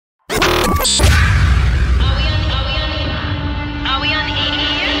Hardwell.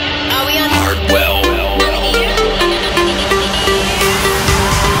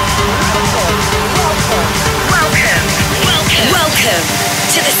 Welcome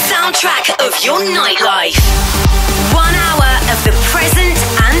to the soundtrack of your nightlife. 1 hour of the present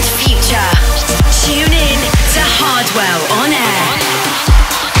and future. Tune in to Hardwell On Air.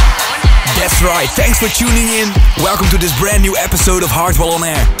 That's right, thanks for tuning in. Welcome to this brand new episode of Hardwell On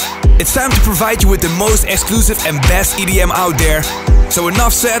Air. It's time to provide you with the most exclusive and best EDM out there. So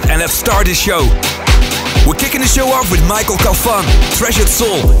enough said, and let's start this show. We're kicking the show off with Calfan, Treasured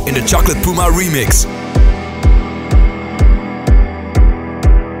Soul in the Chocolate Puma remix.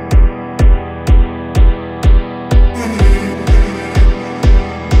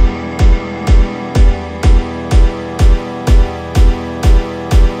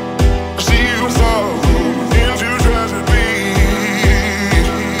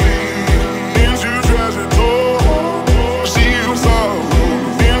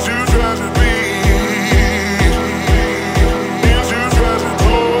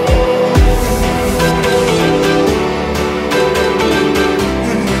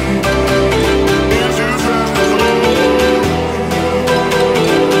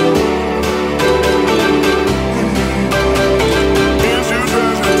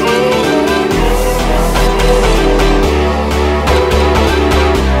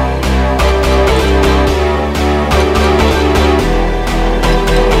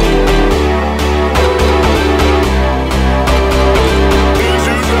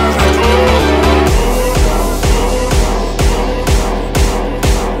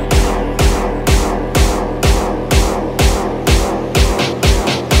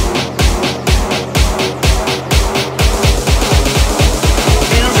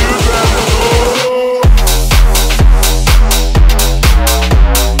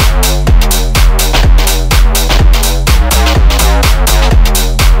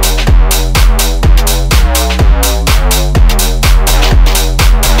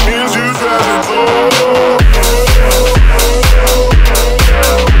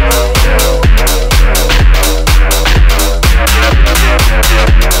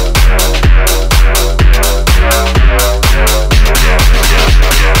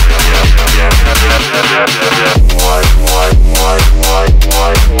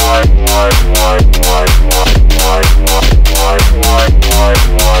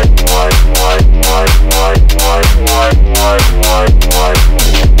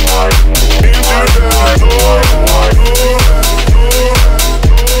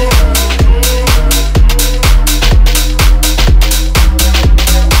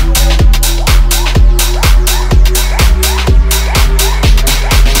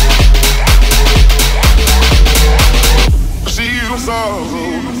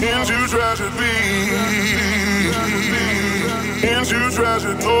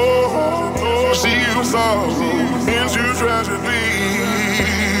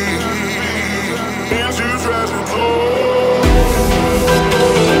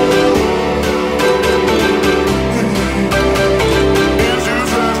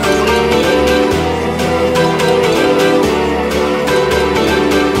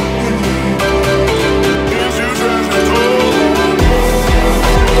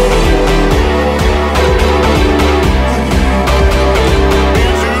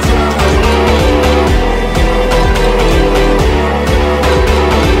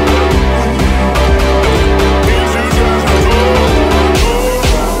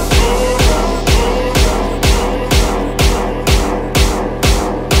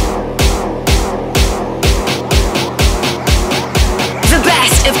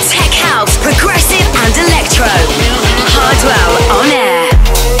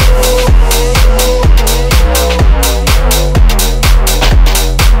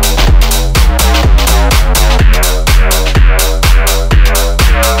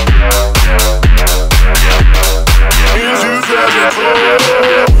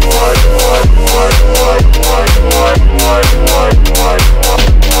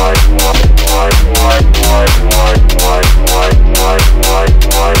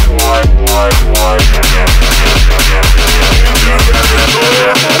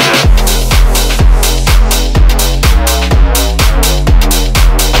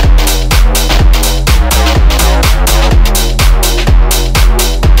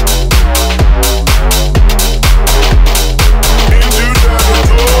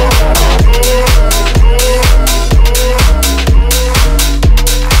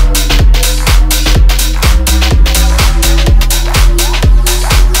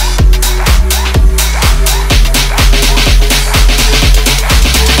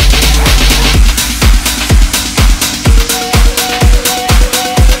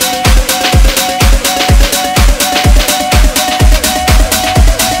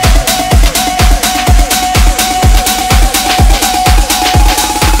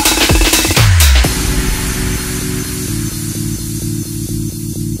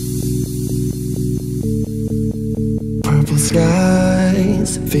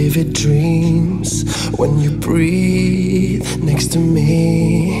 vivid dreams when you breathe next to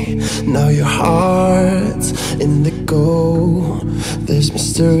me. Now your heart's in the go. There's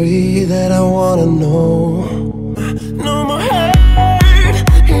mystery that I wanna know. No more hurt,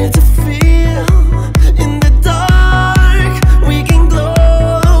 here to feel. In the dark, we can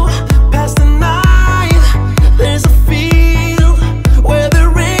glow. Past the night, there's a field where the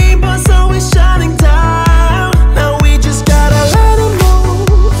rainbow's always shining down. Now we just gotta let them know.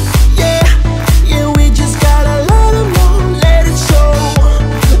 Yeah, yeah, we just gotta let them know. Let it show.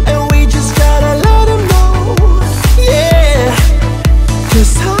 And we just gotta let them know. Yeah,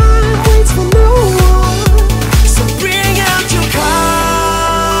 'cause time waits for no one. So bring out your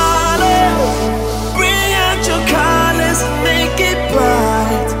colors. Bring out your colors and make it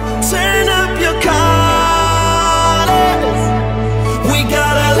bright. Turn up your colors. We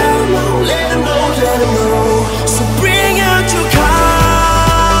gotta let them know, let them know, let them know. So bring out your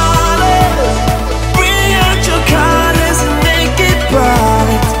colors. Bring out your colors and make it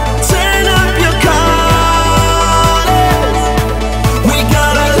bright. Turn up your colors. We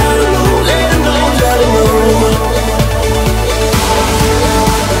gotta let them know, let them know, let them know.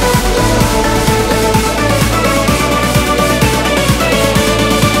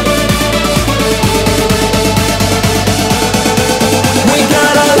 We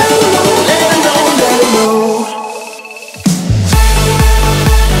gotta let them know, let them know, let them know.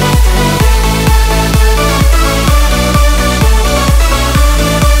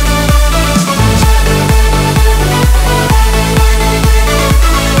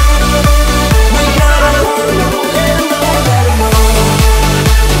 We gotta let them know, let them know, let them know.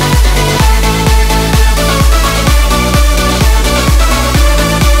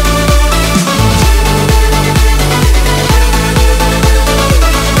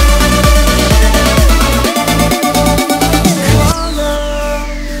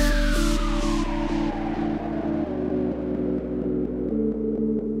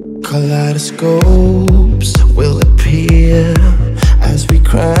 Kaleidoscopes will appear as we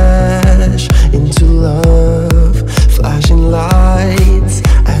crash into love. Flashing lights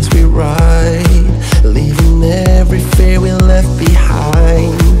as we ride, leaving every fear we left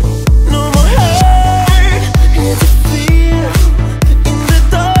behind. No more hurt, here to feel. In the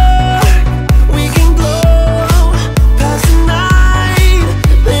dark, we can glow. Past the night,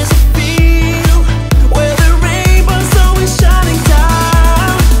 there's a field where the rainbow's always shining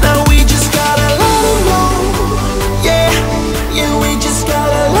down. Now we just gotta let them know. Yeah, yeah, we just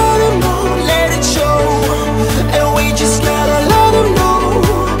gotta let them know. Let it show. And we just gotta let them know.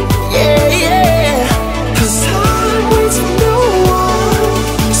 Yeah, yeah. 'Cause time waits for no one.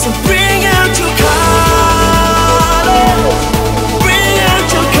 So bring out your colors. Bring out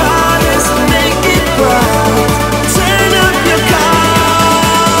your colors and make it bright. Turn up your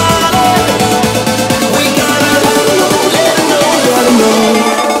colors. We gotta let them know, let them know, let them know.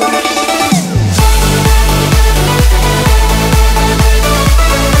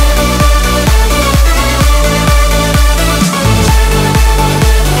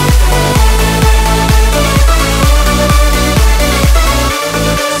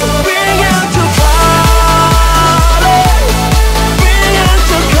 Bring out your colors. Bring out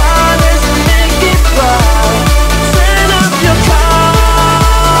your colors and make it bright. Turn up your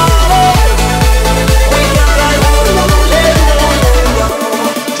colors. We gotta let them know, let them know, let them know.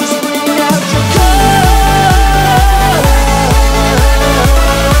 Just bring out your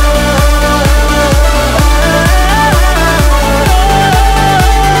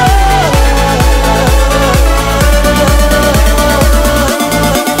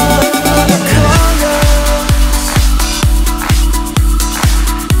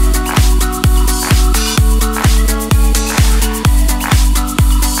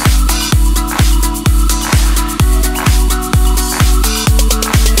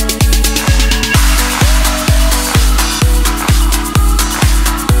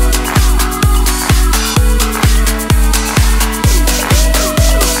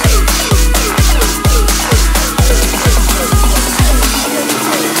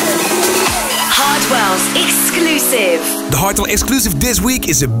Hardwell's exclusive. The Hardwell exclusive this week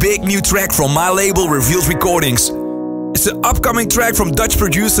is a big new track from my label Revealed Recordings. It's an upcoming track from Dutch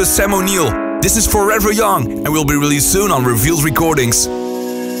producer Neall. This is Forever Young and will be released soon on Revealed Recordings.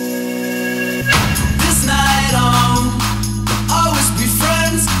 This night on, always be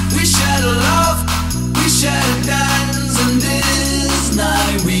friends. We share the love, we share the dance, and this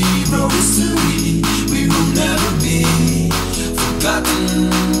night we wrote history. We will never be forgotten.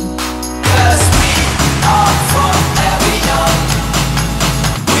 'Cause we are forever young.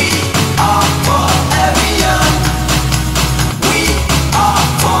 We are forever young. We are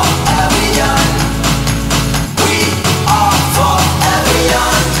forever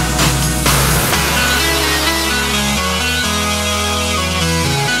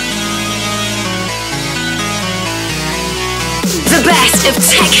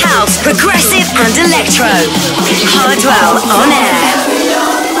house, progressive and electro. Hardwell On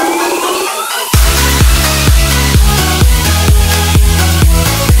Air.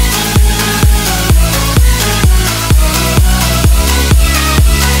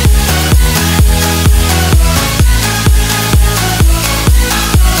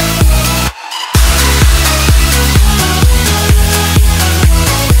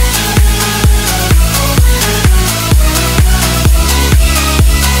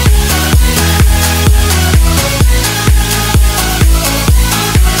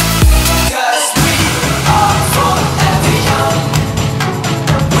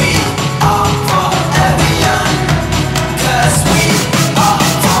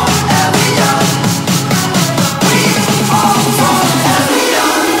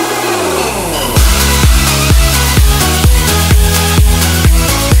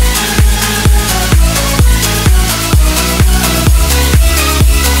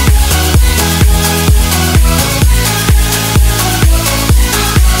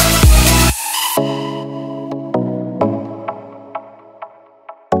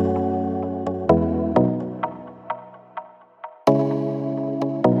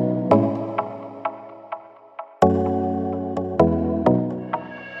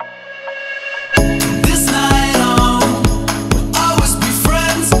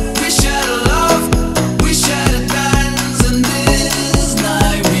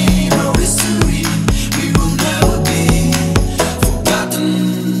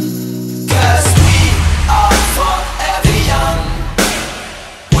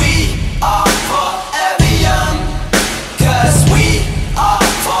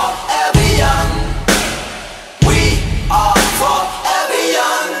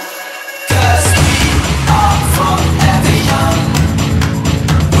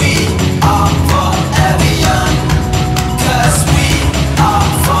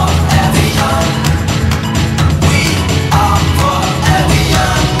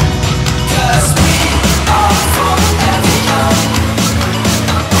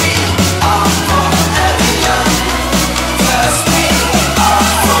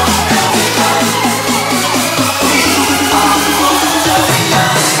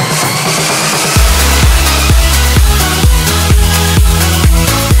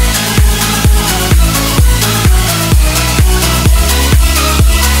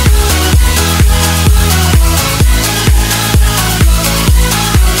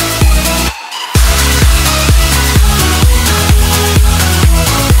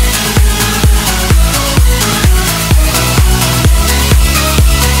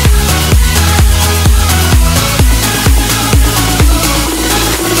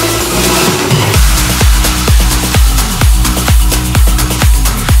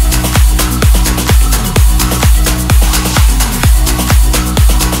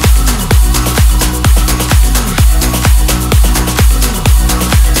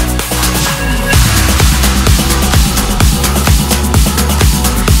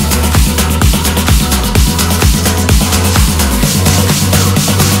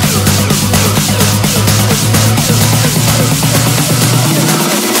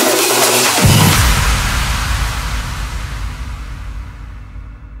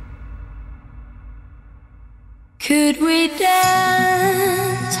 Could we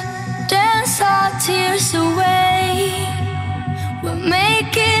dance, dance our tears away? We'll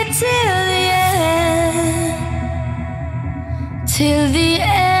make it till the end, till the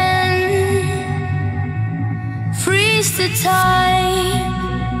end. Freeze the time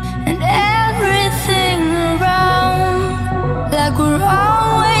and everything around, like we're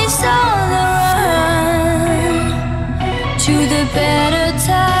always on the run to the better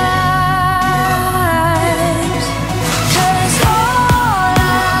times.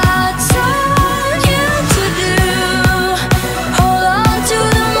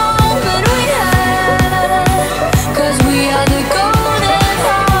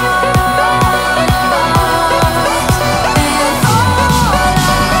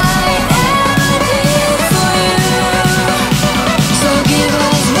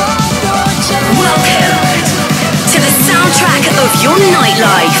 Of your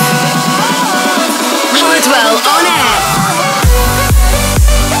nightlife. Hardwell On Air.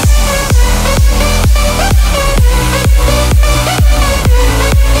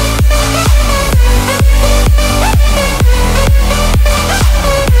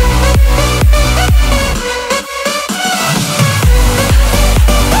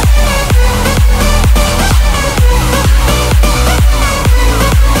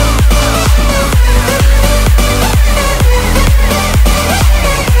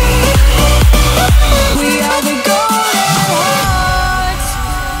 We are the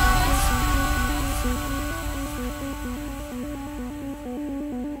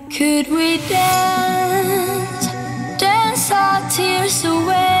Could we dance, dance our tears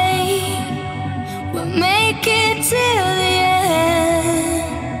away? We'll make it till the end,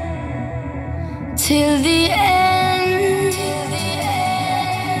 till the end.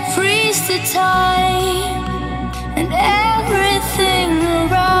 Freeze the time and everything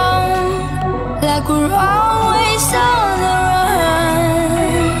around, like we're always on the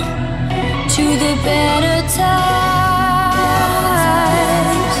run to the better times.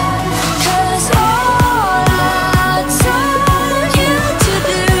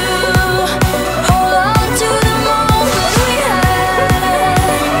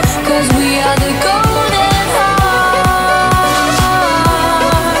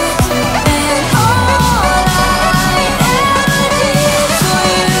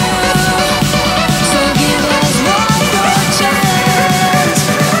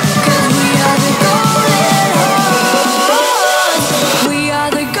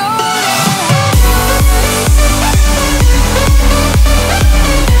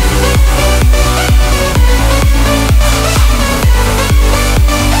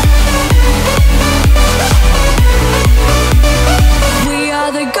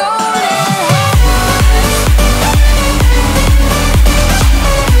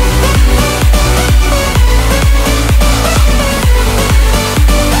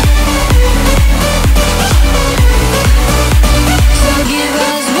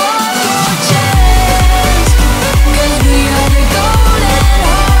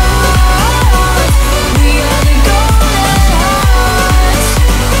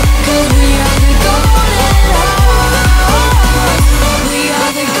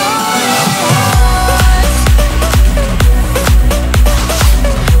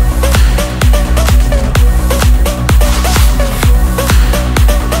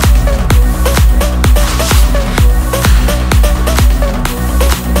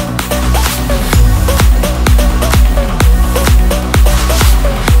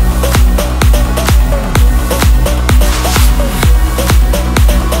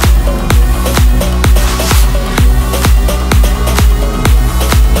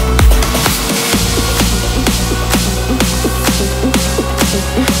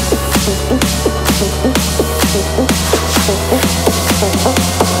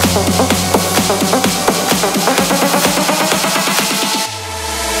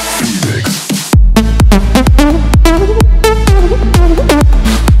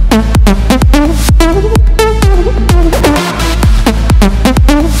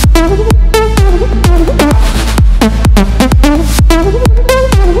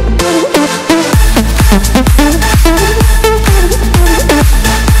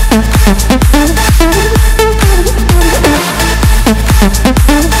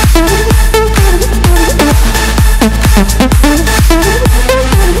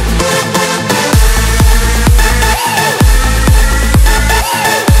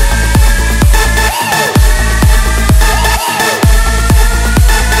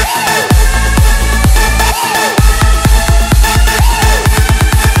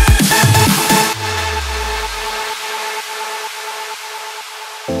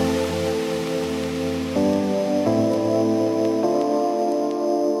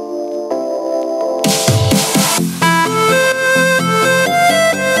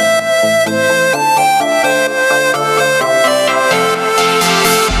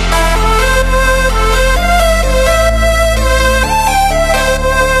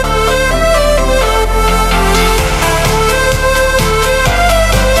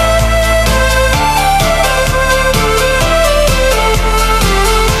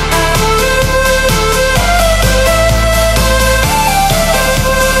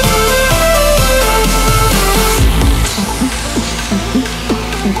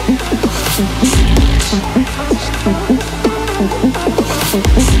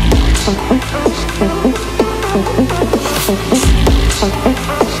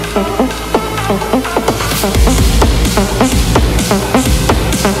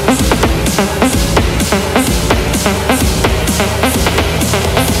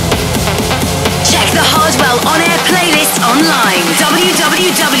 online,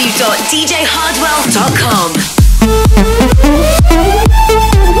 www.djhardwell.com.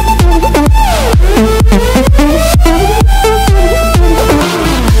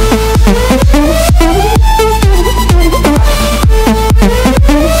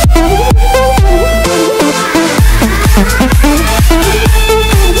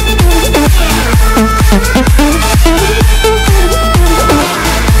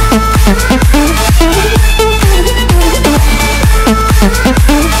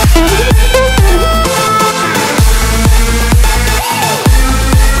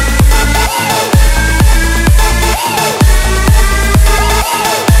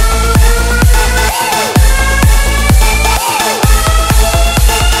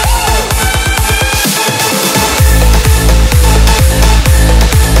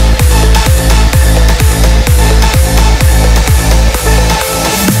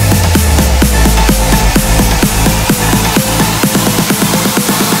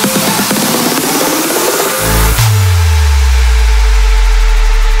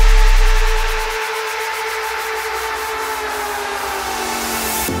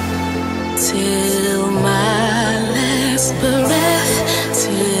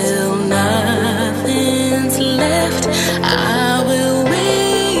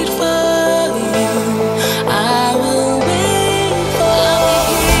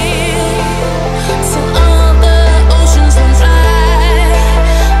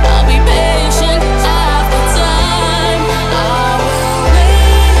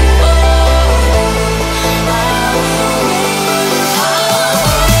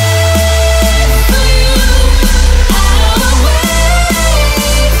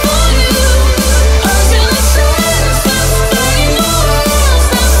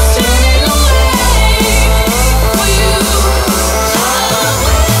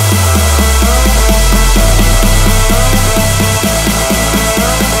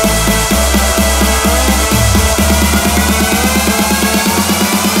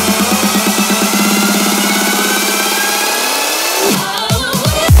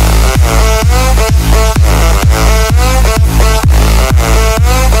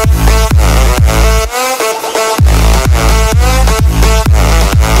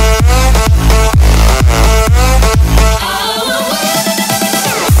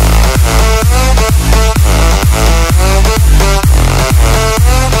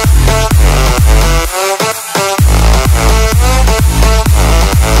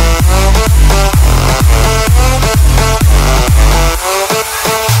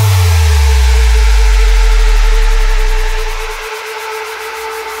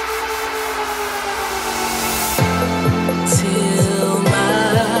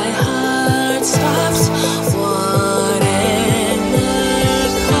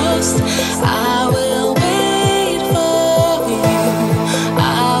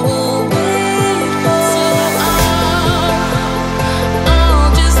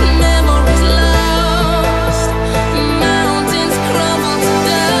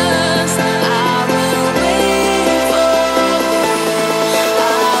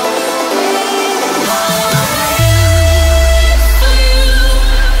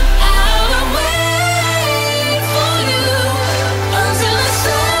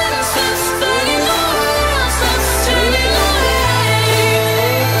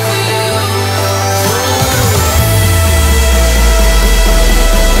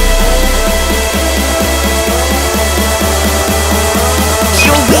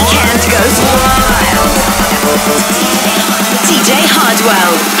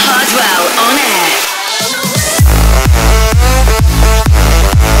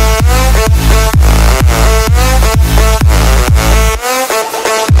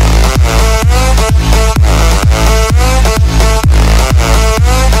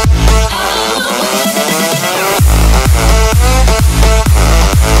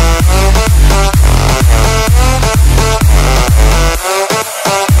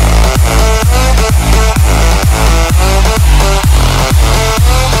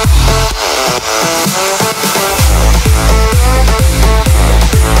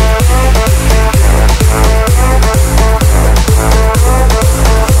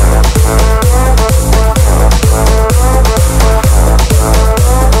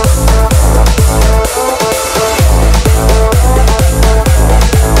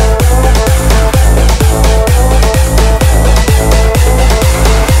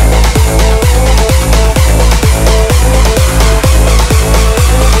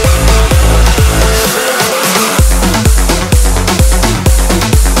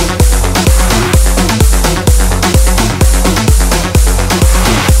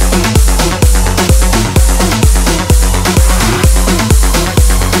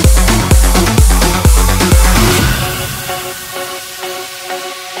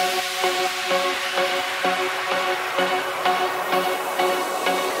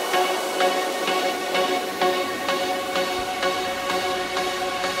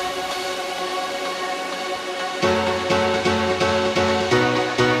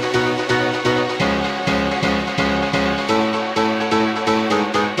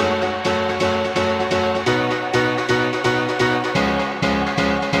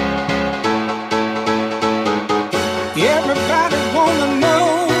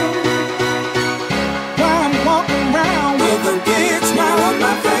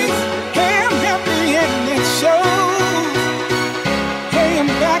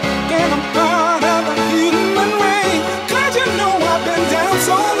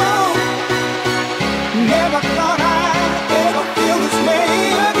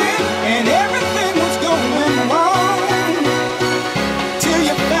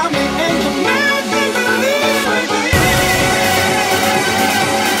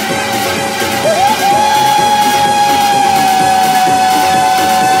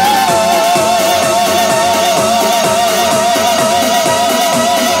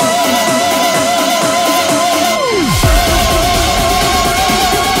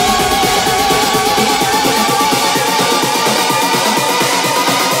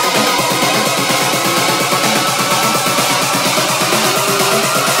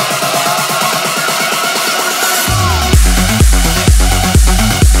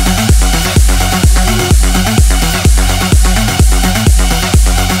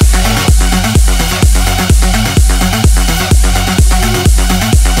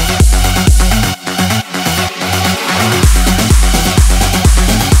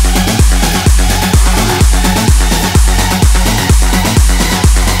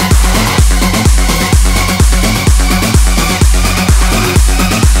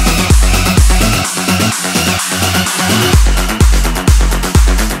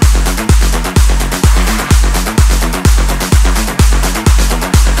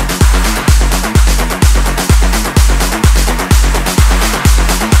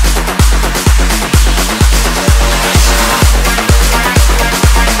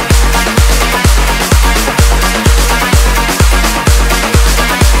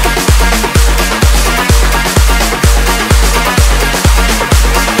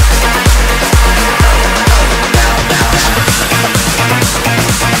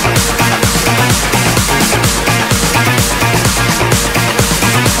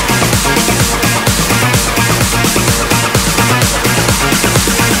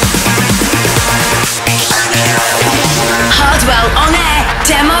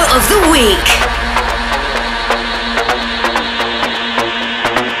 of the week.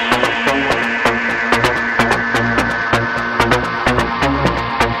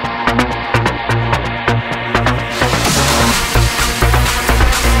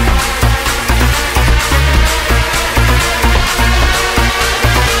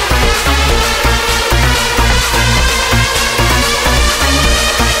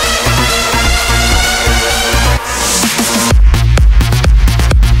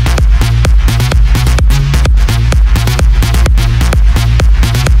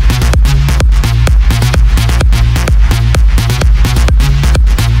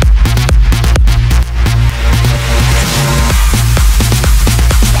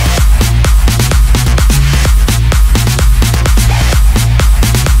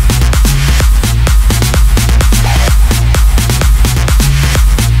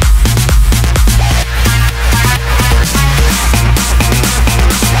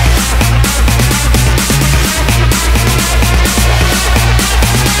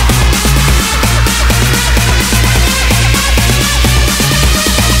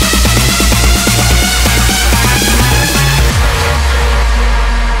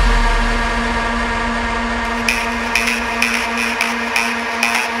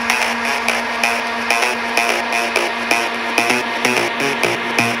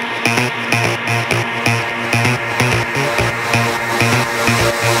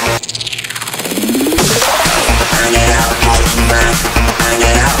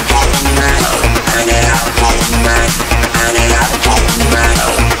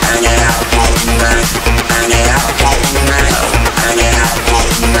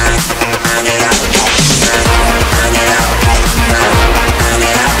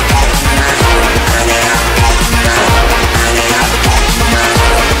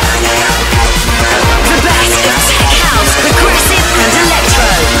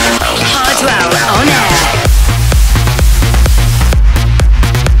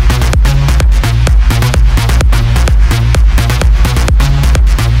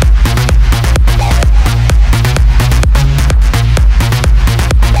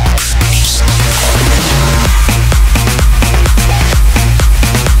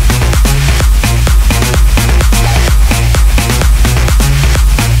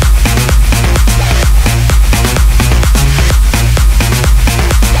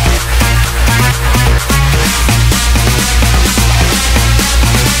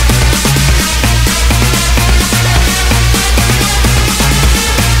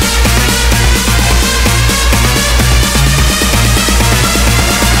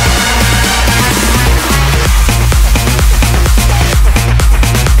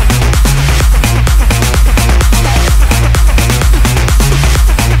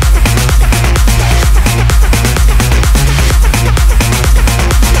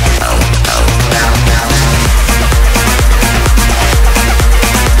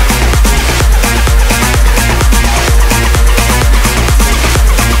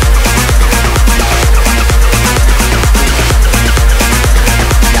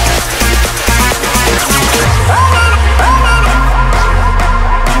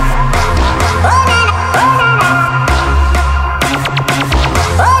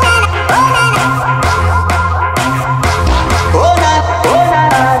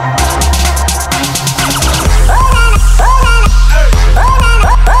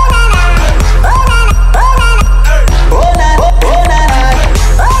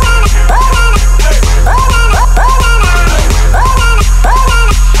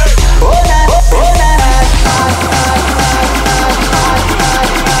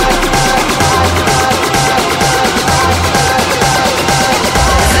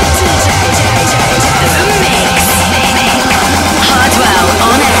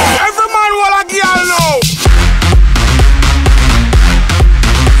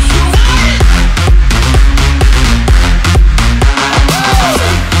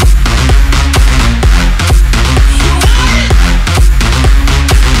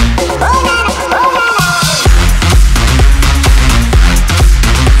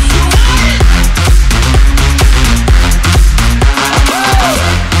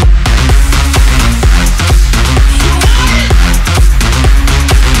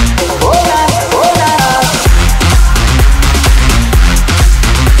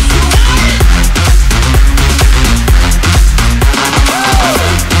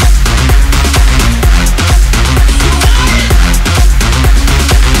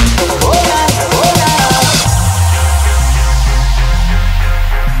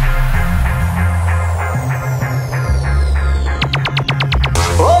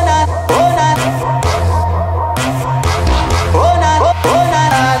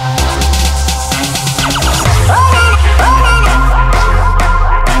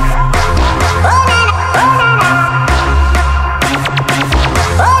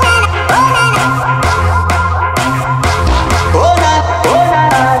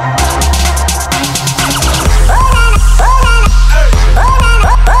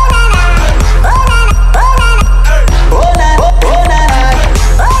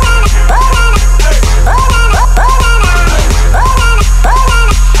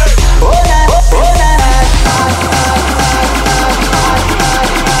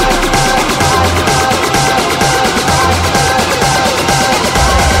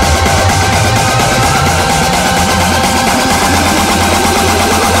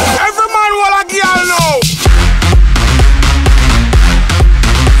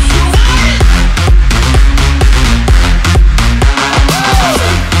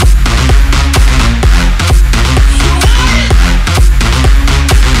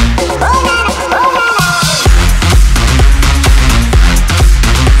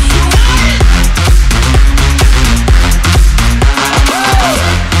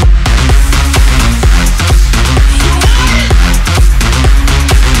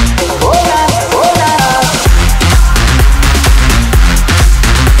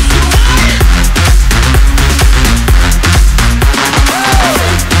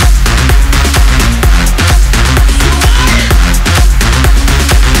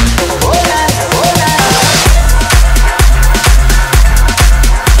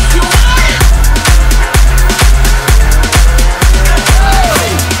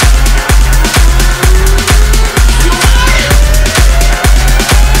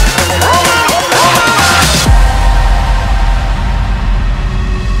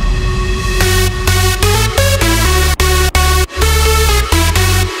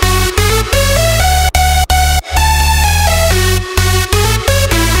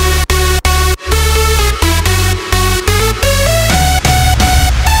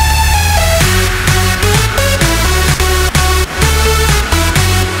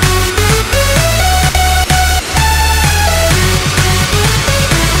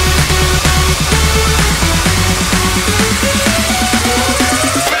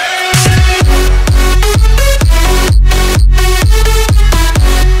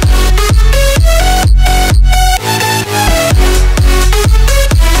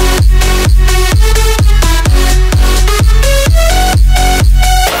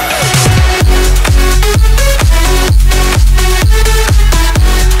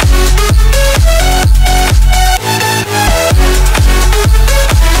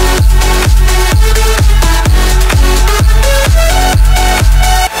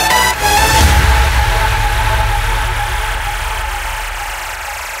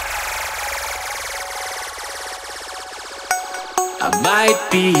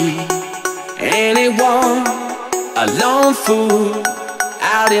 anyone, a lone fool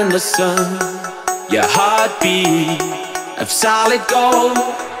out in the sun. Your heartbeat of solid gold.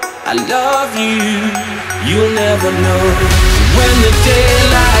 I love you, you'll never know. When the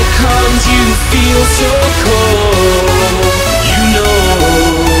daylight comes, you feel so cold. You know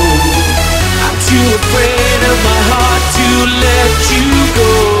I'm too afraid of my heart to let you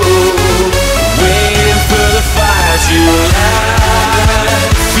go. Waiting for the fire to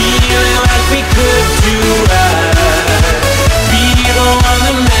light, feeling like we could do right. Be the one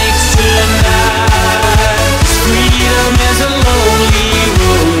that makes tonight. 'Cause freedom is a lonely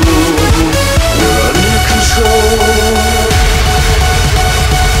road. We're under control.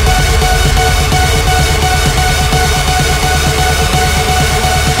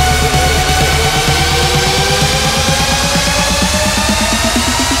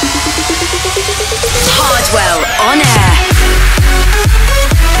 Hardwell On Air.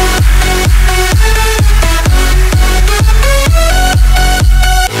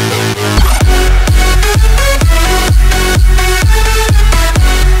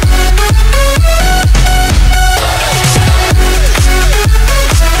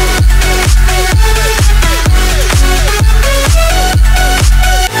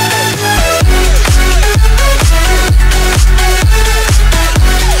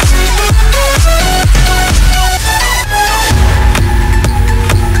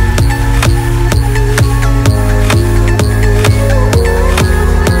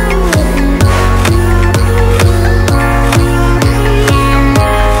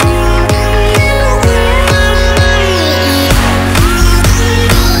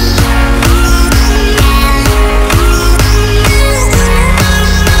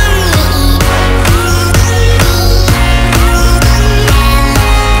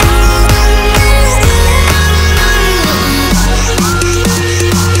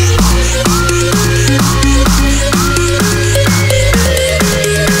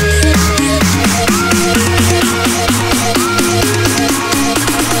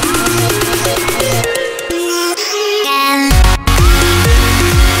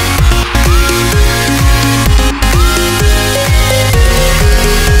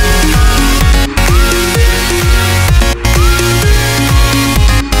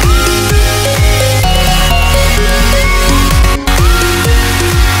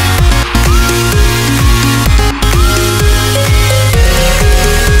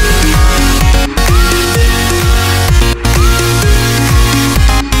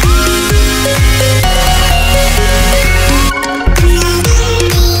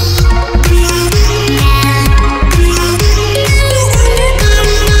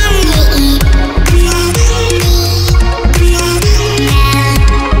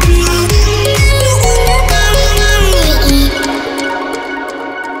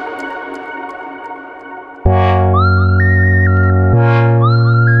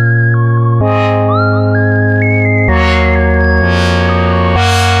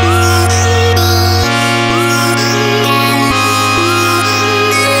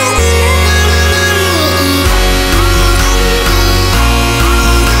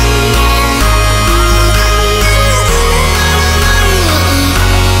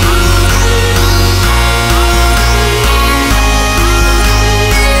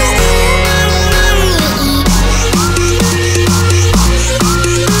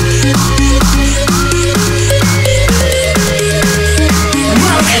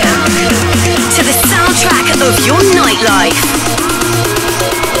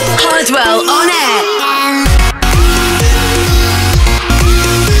 Hardwell On Air.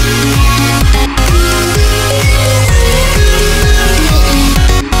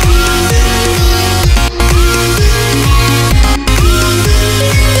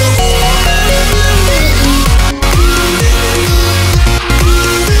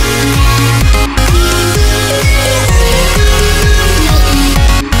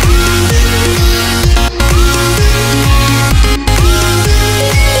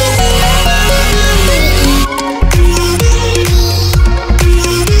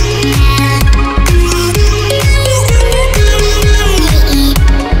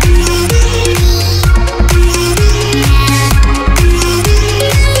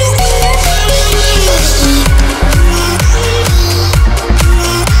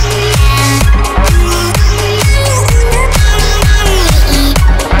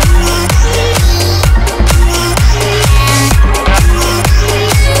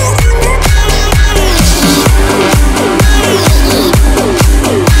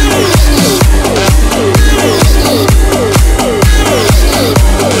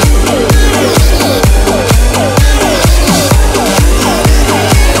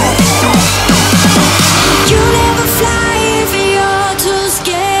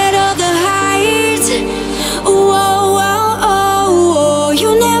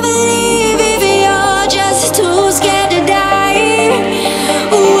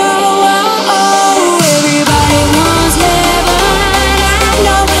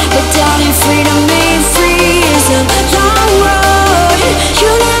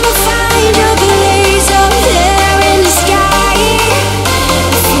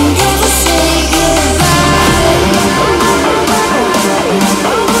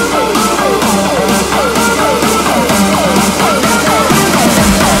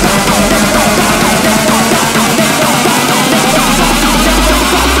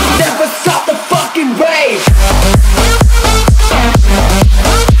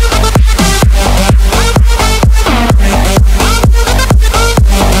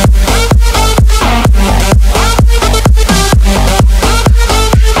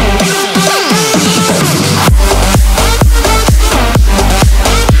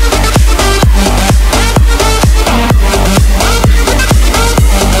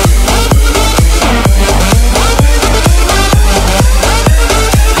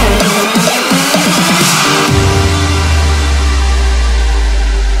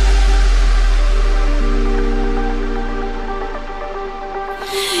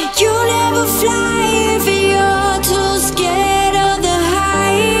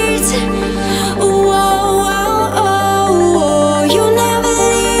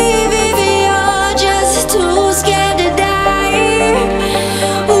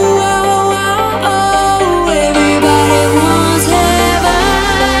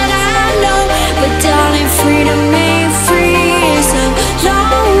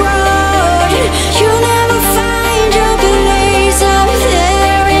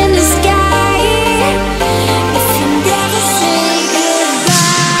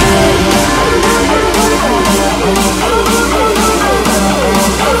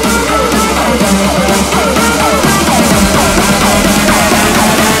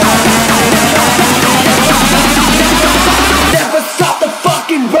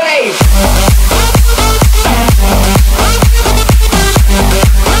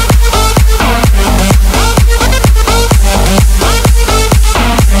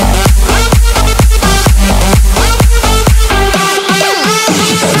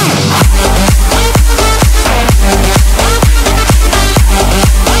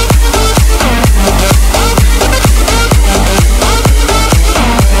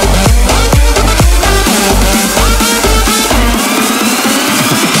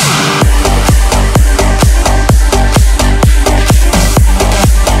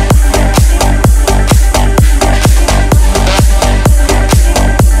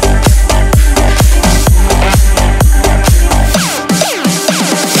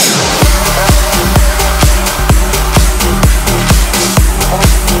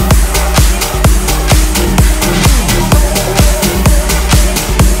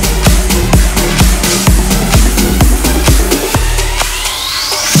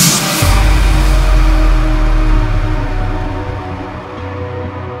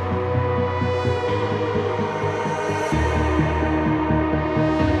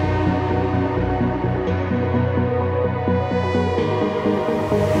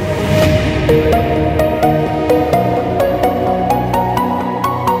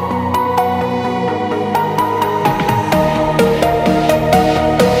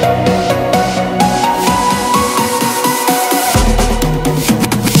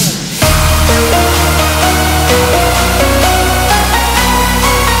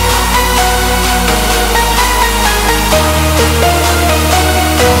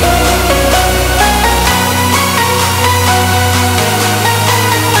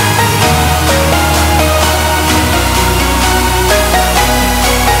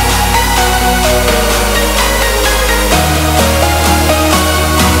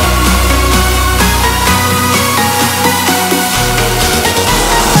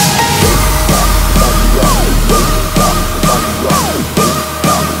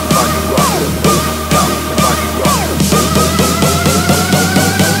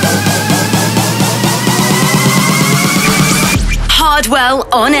 Hardwell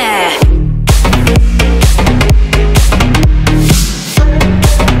On Air.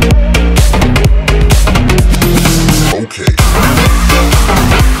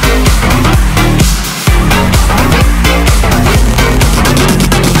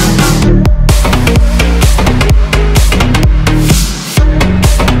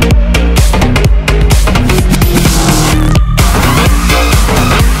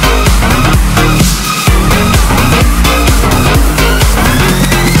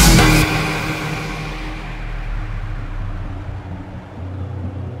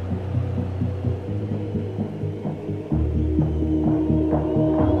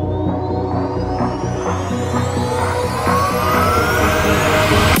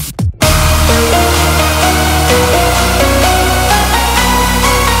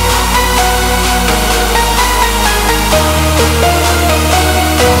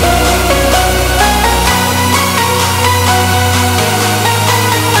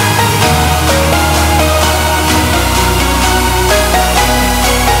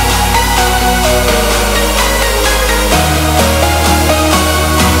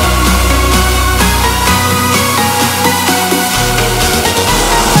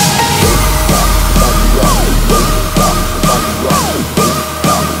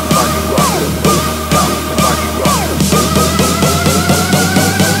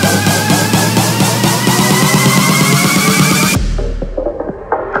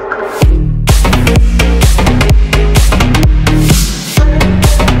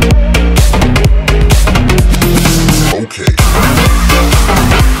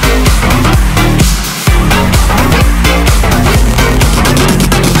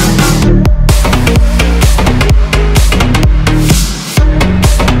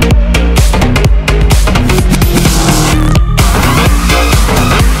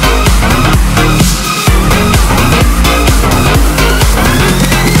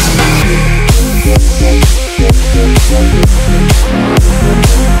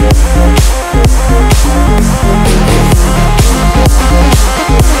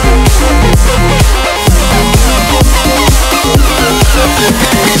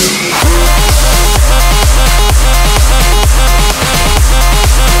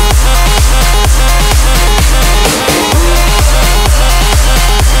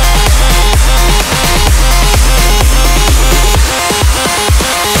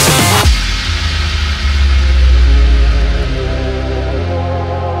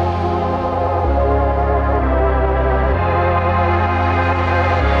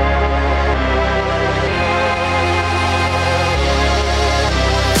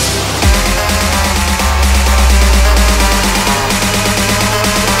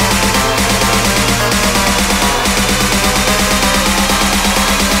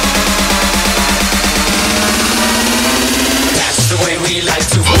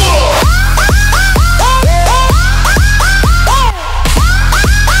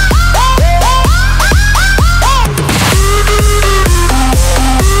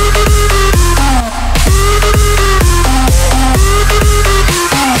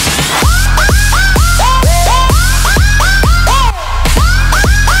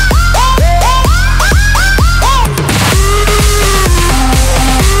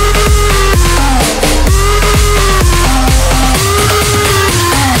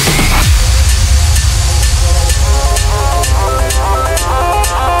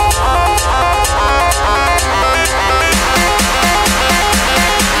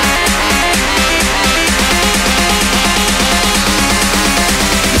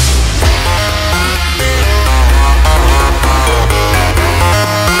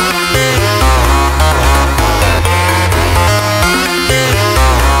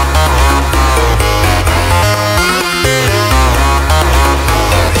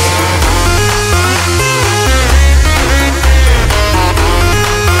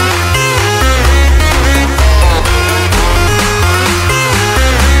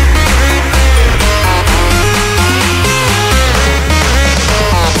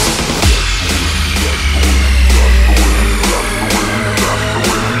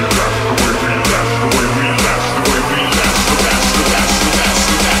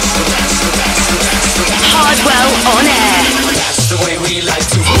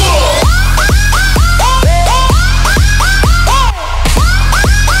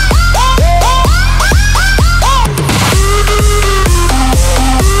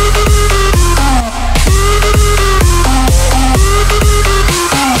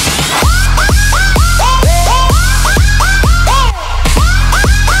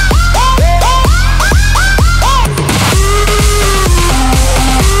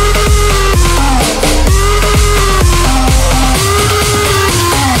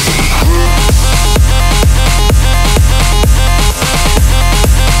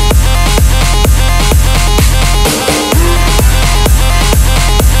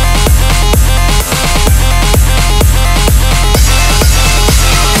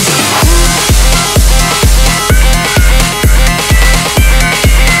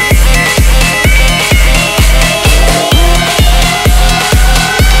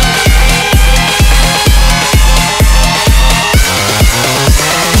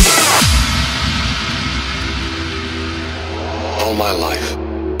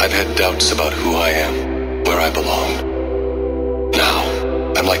 I've had doubts about who I am, where I belong. Now,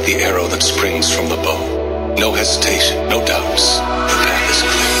 I'm like the arrow that springs from the bow. No hesitation, no doubts. The path is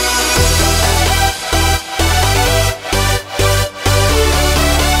clear.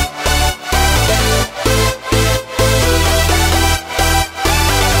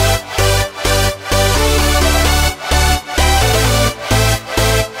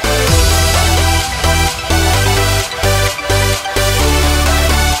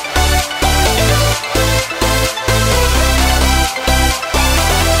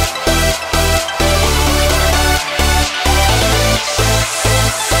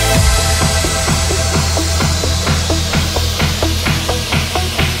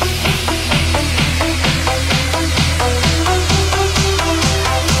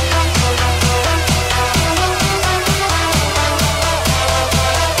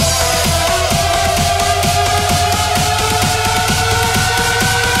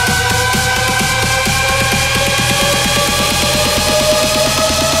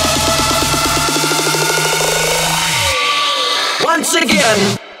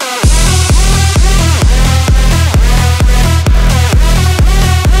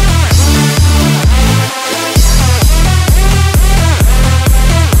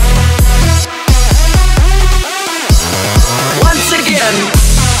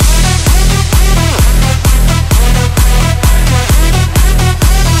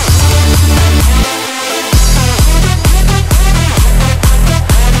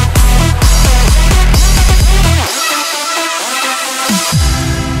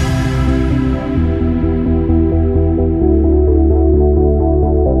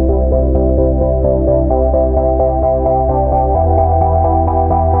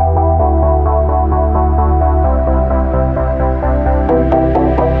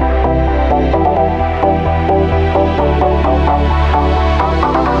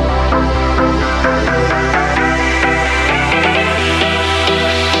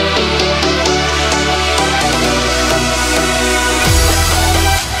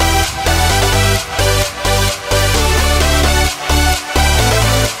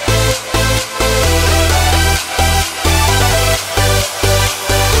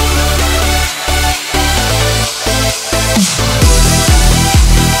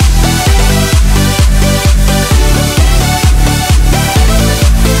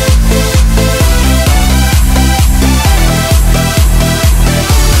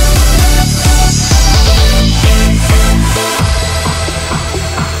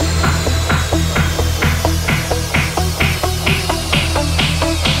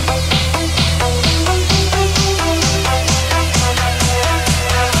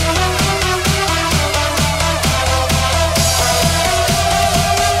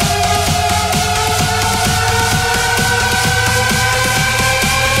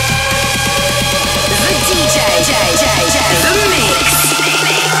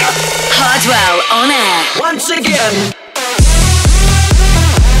 Hardwell On Air. Once again.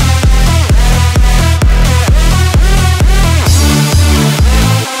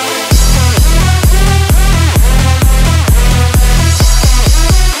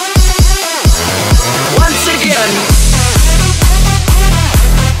 Once again.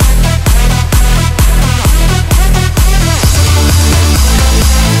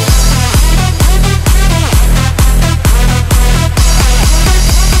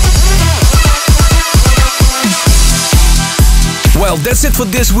 Well, that's it for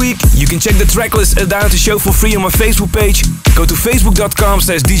this week. You can check the tracklist down at the show for free on my Facebook page. Go to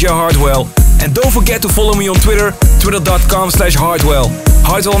facebook.com/DJHardwell. And don't forget to follow me on Twitter, twitter.com/Hardwell.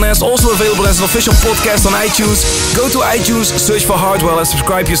 Hardwell On Air is also available as an official podcast on iTunes. Go to iTunes, search for Hardwell and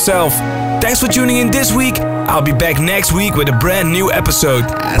subscribe yourself. Thanks for tuning in this week. I'll be back next week with a brand new episode.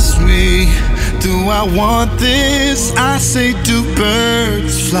 Ask me, do I want this? I say, do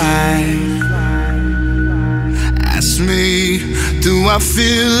birds fly? Ask me, do I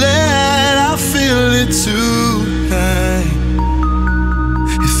feel it? I feel it tonight.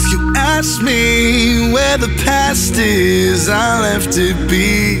 If you ask me where the past is, I left it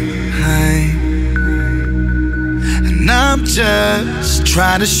behind. And I'm just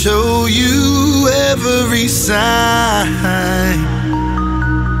trying to show you every sign.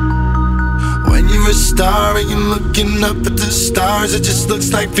 When you're a star and you're looking up at the stars, it just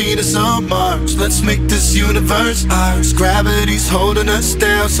looks like Venus on Mars. Let's make this universe ours. Gravity's holding us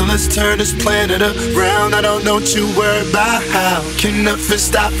down, so let's turn this planet around. I don't know what you worry about how. Can nothing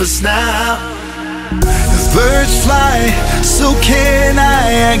stop us now? If birds fly, so can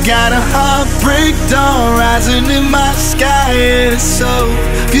I. I got a heartbreak dawn rising in my sky. It's so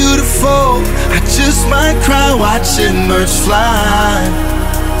beautiful, I just might cry watching birds fly.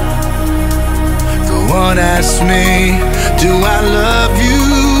 Someone asked me, do I love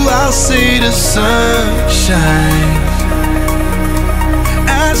you? I'll say the sunshine.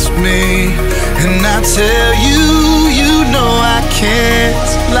 Ask me, and I tell you, you know I can't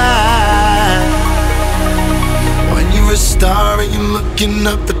lie. When you're a star and you're looking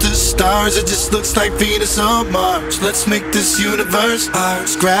up at the stars, it just looks like Venus on Mars. Let's make this universe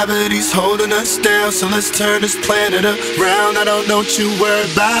ours. Gravity's holding us down, so let's turn this planet around. I don't know what you worry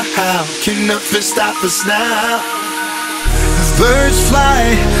about how. Can nothing stop us now? If birds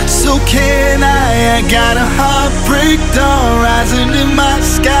fly, so can I. I got a heartbreak dawn rising in my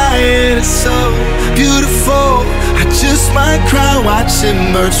sky, and it's so beautiful. I just might cry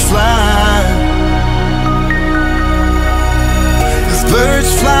watching birds fly.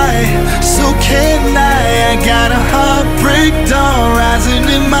 Birds fly, so can I. I got a heartbreak dawn rising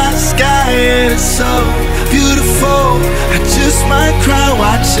in my sky, and it's so beautiful. I just might cry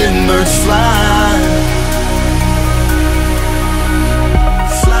watching birds fly.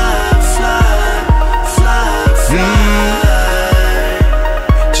 Fly, fly, fly, fly.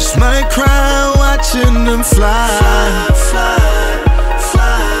 Just might cry watching them fly. Fly, fly,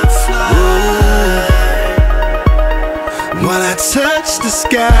 fly, fly. While I touch the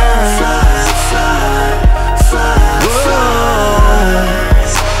sky, fly, fly, fly, fly.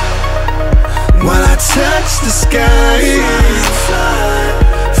 While I touch the sky, fly, fly,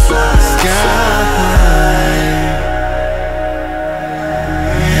 fly, sky.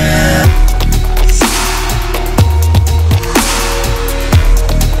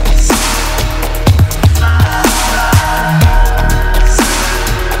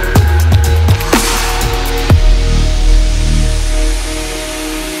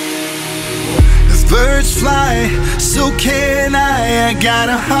 Fly, so can I. I got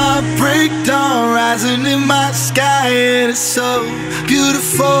a heartbreak dawn rising in my sky, and it's so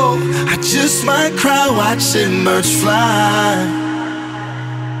beautiful. I just might cry watching birds fly.